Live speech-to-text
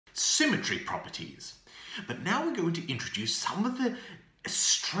symmetry properties. But now we're going to introduce some of the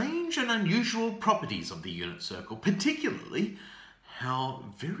strange and unusual properties of the unit circle, particularly how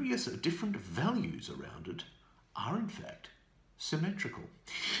various different values around it are in fact symmetrical.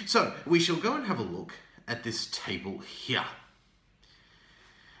 So we shall go and have a look at this table here.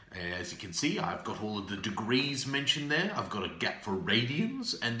 As you can see, I've got all of the degrees mentioned there. I've got a gap for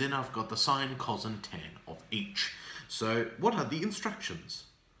radians, and then I've got the sine, cos, and tan of each. So what are the instructions?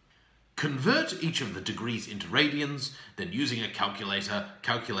 Convert each of the degrees into radians, then using a calculator,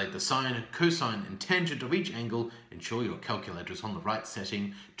 calculate the sine, cosine, and tangent of each angle. Ensure your calculator is on the right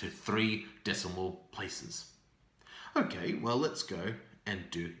setting to 3 decimal places. Okay, well, let's go and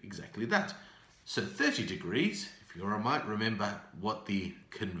do exactly that. So 30 degrees, if you might remember what the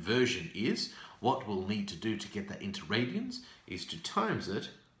conversion is, what we'll need to do to get that into radians is to times it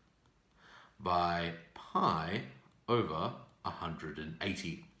by pi over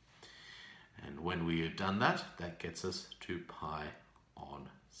 180. And when we have done that, that gets us to pi on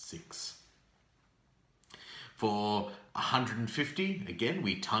 6. For 150, again,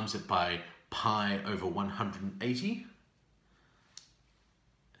 we times it by pi over 180.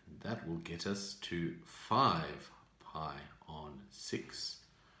 And that will get us to 5 pi on 6.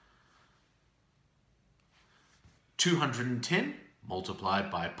 210 multiplied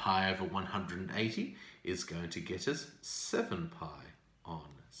by pi over 180 is going to get us 7 pi on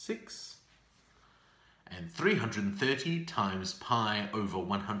 6. And 330 times pi over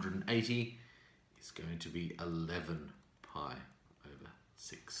 180 is going to be 11 pi over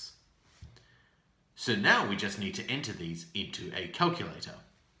 6. So now we just need to enter these into a calculator.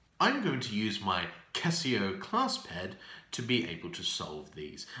 I'm going to use my Casio ClassPad to be able to solve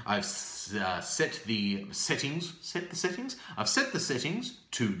these. I've set the settings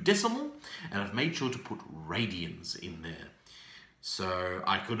to decimal, and I've made sure to put radians in there. So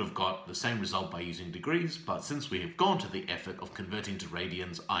I could have got the same result by using degrees, but since we have gone to the effort of converting to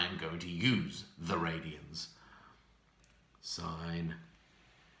radians, I am going to use the radians. Sine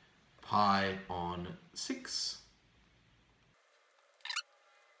pi on 6.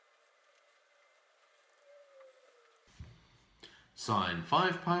 Sine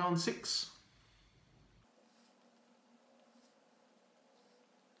 5 pi on 6.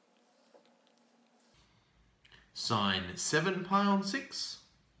 Sine 7 pi on 6.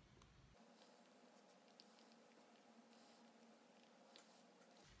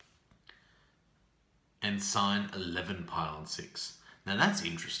 And sine 11 pi on 6. Now that's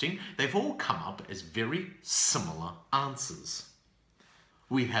interesting. They've all come up as very similar answers.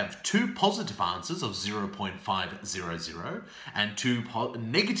 We have 2 positive answers of 0.500 and 2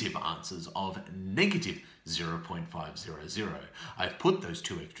 negative answers of negative 0.500. I've put those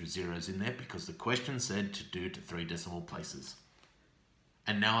 2 extra zeros in there because the question said to do to 3 decimal places.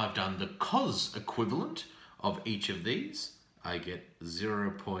 And now I've done the cos equivalent of each of these. I get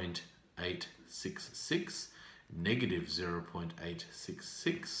 0.866, negative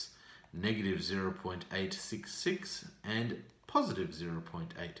 0.866, negative 0.866, and positive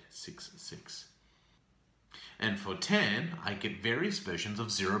 0.866. And for tan, I get various versions of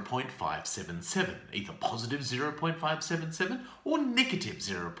 0.577, either positive 0.577 or negative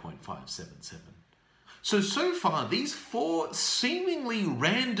 0.577. So far, these 4 seemingly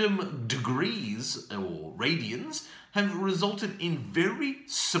random degrees or radians have resulted in very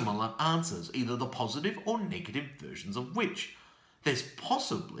similar answers, either the positive or negative versions of which. There's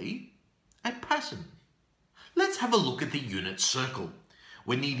possibly a pattern. Let's have a look at the unit circle.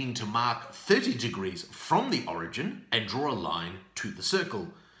 We're needing to mark 30 degrees from the origin and draw a line to the circle.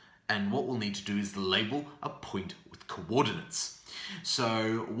 And what we'll need to do is label a point with coordinates.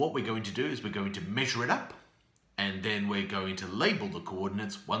 So what we're going to do is we're going to measure it up, and then we're going to label the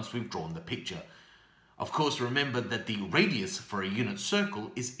coordinates once we've drawn the picture. Of course, remember that the radius for a unit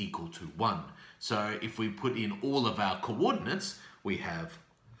circle is equal to 1. So if we put in all of our coordinates, we have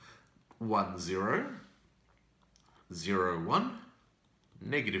 1, 0, 0, 1,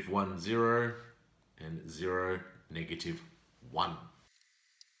 negative 1, 0, and 0, negative 1.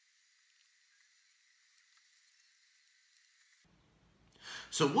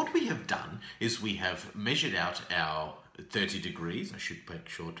 So what we have done is we have measured out our 30 degrees. I should make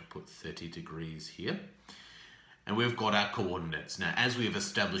sure to put 30 degrees here. And we've got our coordinates. Now, as we have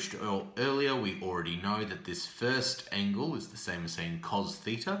established earlier, we already know that this first angle is the same as saying cos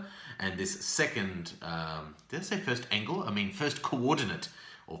theta, and this second, did I say first angle? I mean first coordinate,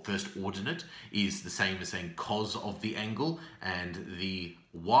 or first ordinate, is the same as saying cos of the angle, and the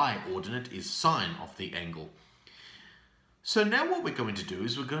y ordinate is sine of the angle. So now what we're going to do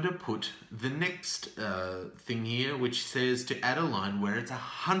is we're going to put the next thing here, which says to add a line where it's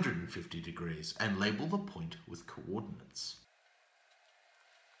 150 degrees and label the point with coordinates.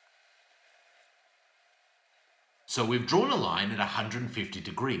 So we've drawn a line at 150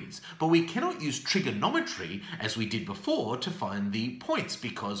 degrees, but we cannot use trigonometry as we did before to find the points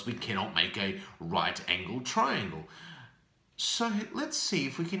because we cannot make a right-angled triangle. So let's see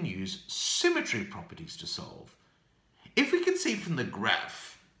if we can use symmetry properties to solve. If we can see from the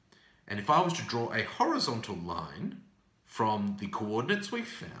graph, and if I was to draw a horizontal line from the coordinates we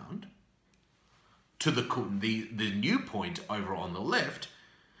found to the new point over on the left,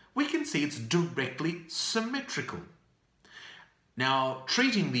 we can see it's directly symmetrical. Now,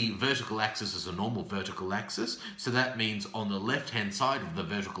 treating the vertical axis as a normal vertical axis, so that means on the left-hand side of the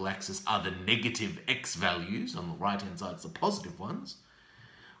vertical axis are the negative x values, on the right-hand side it's the positive ones,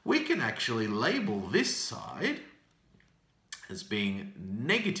 we can actually label this side as being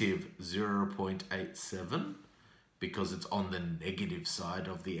negative 0.87 because it's on the negative side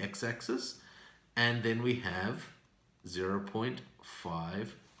of the x-axis, and then we have 0.50.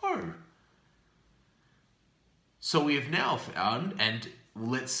 So we have now found, and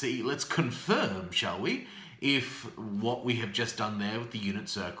let's confirm, shall we, if what we have just done there with the unit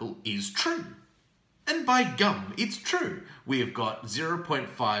circle is true. And by gum, it's true. We have got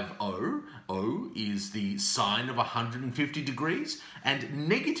 0.50, O is the sine of 150 degrees, and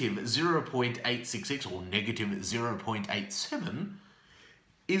negative 0.866 or negative 0.87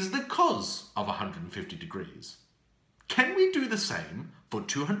 is the cos of 150 degrees. Can we do the same for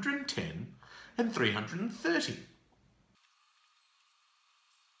 210 and 330?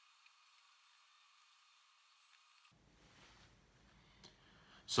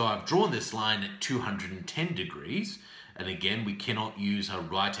 So I've drawn this line at 210 degrees, and again we cannot use a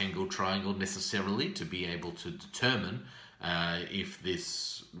right angle triangle necessarily to be able to determine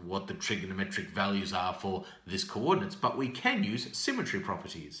what the trigonometric values are for this coordinates, but we can use symmetry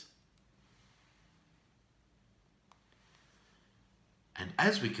properties. And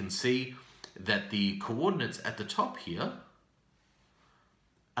as we can see that the coordinates at the top here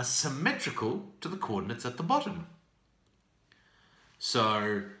are symmetrical to the coordinates at the bottom.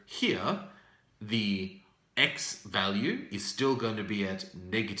 So here, the x value is still going to be at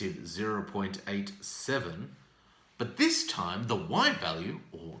negative 0.87, but this time the y value,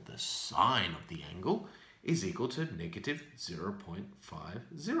 or the sine of the angle, is equal to negative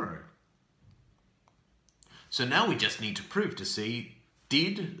 0.50. So now we just need to prove to see,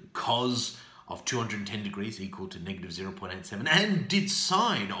 did cos of 210 degrees equal to negative 0.87, and did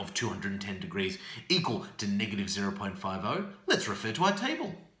sine of 210 degrees equal to negative 0.50? Let's refer to our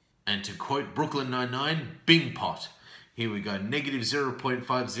table. And to quote Brooklyn Nine-Nine, Bing pot. Here we go, negative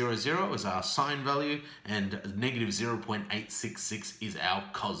 0.500 is our sine value, and negative 0.866 is our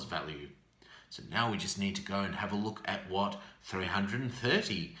cos value. So now we just need to go and have a look at what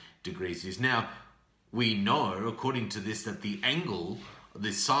 330 degrees is. Now, we know, according to this, that the angle,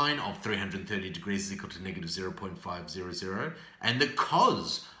 the sine of 330 degrees is equal to negative 0.500, and the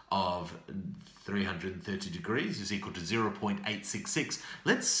cos of 330 degrees is equal to 0.866.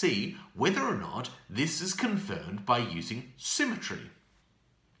 Let's see whether or not this is confirmed by using symmetry.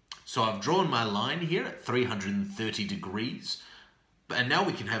 So I've drawn my line here at 330 degrees, and now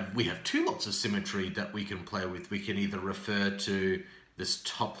we have two lots of symmetry that we can play with. We can either refer to this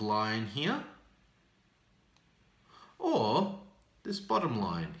top line here, or this bottom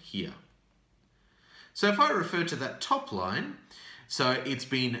line here. So if I refer to that top line, so it's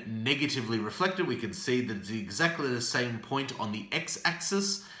been negatively reflected. We can see that it's exactly the same point on the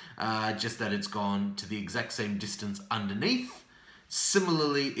x-axis, just that it's gone to the exact same distance underneath.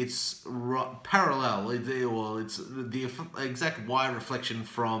 Similarly, it's parallel, it's the exact y reflection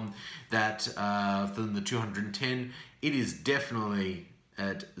from that, from the 210. It is definitely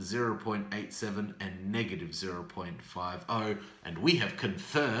at 0.87 and negative 0.50, and we have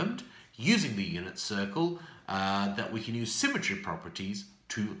confirmed using the unit circle that we can use symmetry properties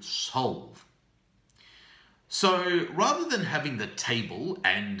to solve. So rather than having the table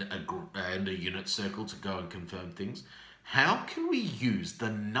and a unit circle to go and confirm things, how can we use the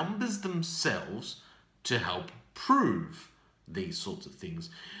numbers themselves to help prove these sorts of things?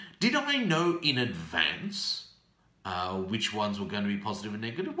 Did I know in advance which ones were going to be positive and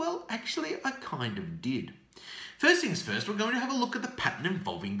negative? Well, actually, I kind of did. First things first, we're going to have a look at the pattern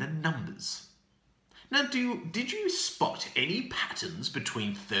involving the numbers. Now, did you spot any patterns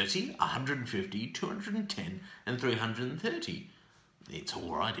between 30, 150, 210, and 330? It's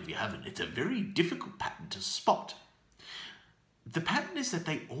all right if you haven't. It's a very difficult pattern to spot. The pattern is that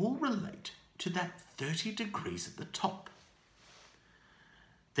they all relate to that 30 degrees at the top.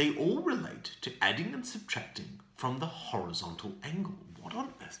 They all relate to adding and subtracting from the horizontal angle. What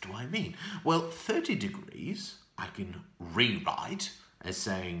on earth do I mean? Well, 30 degrees I can rewrite as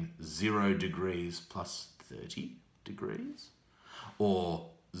saying 0 degrees plus 30 degrees, or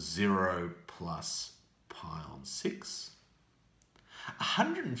 0 plus pi on 6.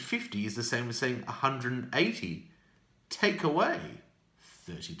 150 is the same as saying 180 take away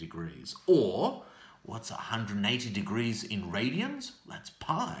 30 degrees. Or, what's 180 degrees in radians? That's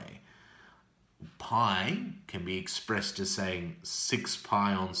pi. Pi can be expressed as saying 6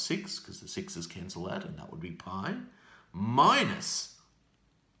 pi on 6, because the 6's cancel out, and that would be pi, minus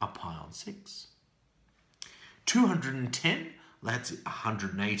a pi on 6. 210, that's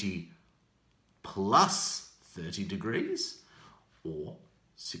 180 plus 30 degrees, or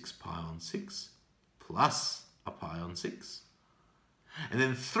 6 pi on 6 plus a pi on 6. And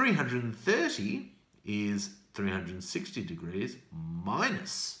then 330 is 360 degrees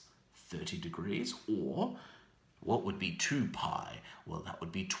minus 30 degrees, or what would be 2 pi? Well, that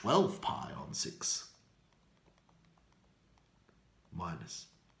would be 12 pi on 6 minus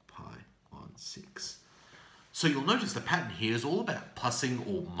pi on 6. So you'll notice the pattern here is all about plussing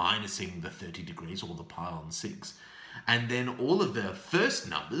or minusing the 30 degrees or the pi on 6. And then all of the first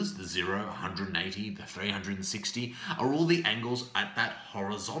numbers, the 0, 180, the 360, are all the angles at that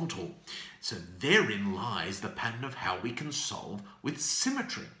horizontal. So therein lies the pattern of how we can solve with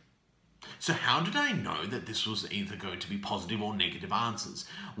symmetry. So how did I know that this was either going to be positive or negative answers?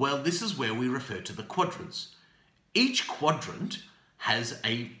 Well, this is where we refer to the quadrants. Each quadrant has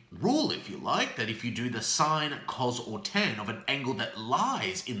a rule, if you like, that if you do the sine, cos, or tan of an angle that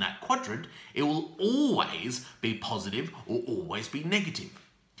lies in that quadrant, it will always be positive or always be negative.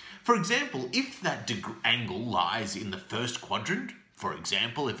 For example, if that angle lies in the first quadrant, for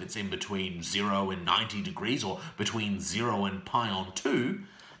example, if it's in between 0 and 90 degrees or between 0 and pi on 2,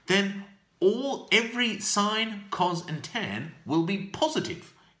 then every sine, cos, and tan will be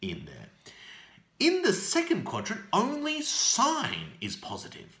positive in there. In the second quadrant, only sine is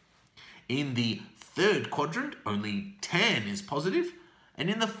positive. In the third quadrant, only tan is positive. And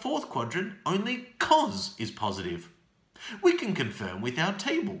in the fourth quadrant, only cos is positive. We can confirm with our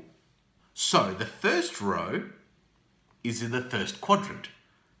table. So the first row is in the first quadrant.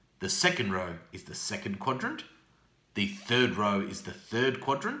 The second row is the second quadrant. The third row is the third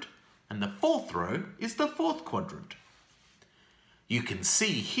quadrant. And the fourth row is the fourth quadrant. You can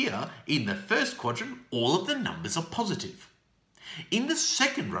see here, in the first quadrant, all of the numbers are positive. In the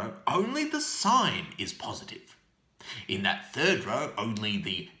second row, only the sine is positive. In that third row, only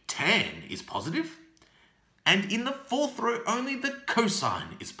the tan is positive. And in the fourth row, only the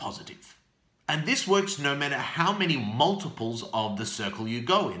cosine is positive. And this works no matter how many multiples of the circle you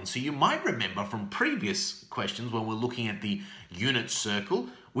go in. So you might remember from previous questions when we're looking at the unit circle,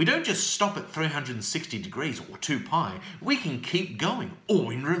 we don't just stop at 360 degrees or 2 pi. We can keep going,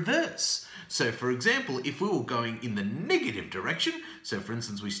 or in reverse. So for example, if we were going in the negative direction, so for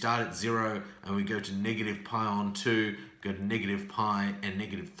instance, we start at 0 and we go to negative pi on 2, go to negative pi and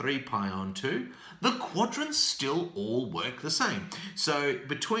negative 3 pi on 2, the quadrants still all work the same. So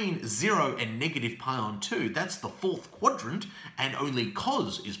between 0 and negative pi on 2, that's the fourth quadrant, and only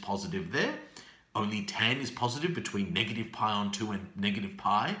cos is positive there. Only tan is positive between negative pi on 2 and negative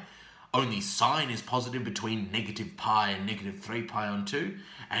pi. Only sine is positive between negative pi and negative 3 pi on 2.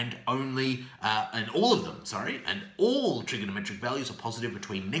 And all trigonometric values are positive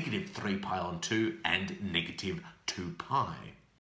between negative 3 pi on 2 and negative 2 pi.